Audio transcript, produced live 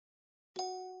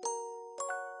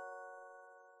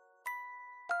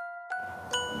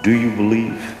Do you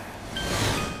believe?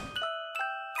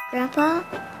 Grandpa,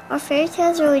 are fairy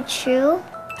tales really true?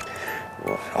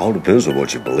 Well, it all depends on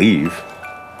what you believe.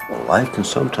 Well, life can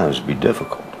sometimes be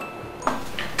difficult.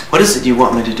 What is it you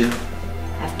want me to do?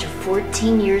 After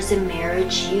 14 years of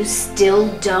marriage, you still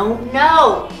don't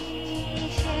know.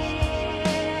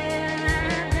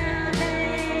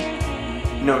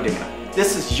 No, Dana.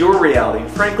 This is your reality.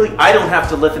 Frankly, I don't have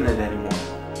to live in it anymore.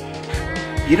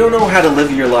 You don't know how to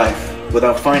live your life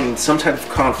without finding some type of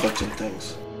conflict in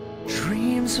things.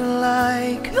 Dreams are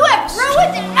like You have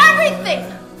ruined everything!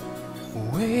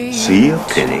 See a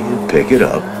penny and pick it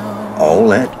up. All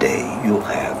that day, you'll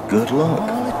have good luck.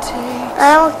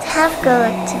 I don't have good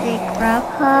luck today,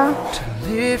 Grandpa. To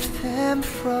lift them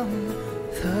from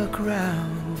the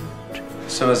ground.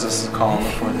 So is this the calm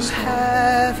before the storm?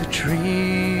 Have a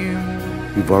dream.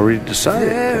 You've already decided.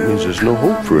 That means there's no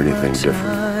hope for anything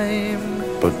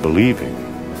different. But believing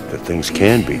that things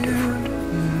can be different,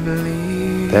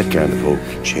 that kind of hope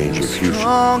can change your future.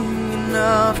 Strong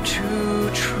enough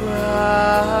to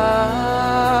try.